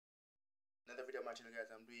video on my channel, guys.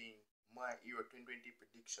 I'm doing my Euro 2020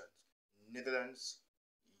 predictions. Netherlands,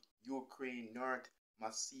 Ukraine, North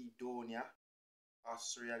Macedonia,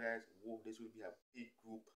 Austria, guys. Whoa, this will be a big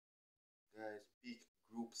group, guys. Big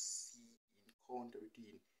group C encounter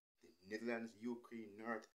between the Netherlands, Ukraine,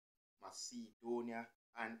 North Macedonia,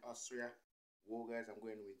 and Austria. Whoa, guys, I'm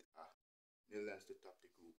going with Netherlands to top the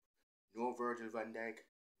group. No Virgil van Dijk,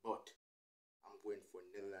 but I'm going for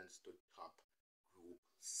Netherlands to top Group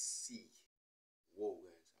C. Whoa,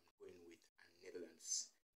 guys, I'm going with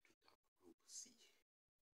Netherlands to top Group C.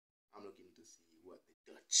 I'm looking to see what the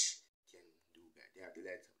Dutch can do, guys. They have the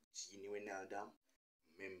likes of Gini Wijnaldum,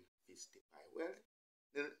 Memphis Depay. Well,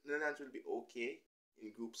 the Netherlands will be okay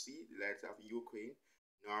in Group C. The likes of Ukraine,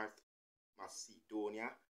 North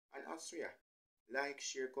Macedonia, and Austria. Like,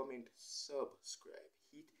 share, comment, subscribe.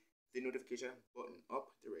 Hit the notification button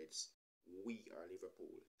up the Reds. We are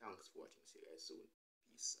Liverpool. Thanks for watching. See you guys soon.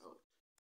 Peace out.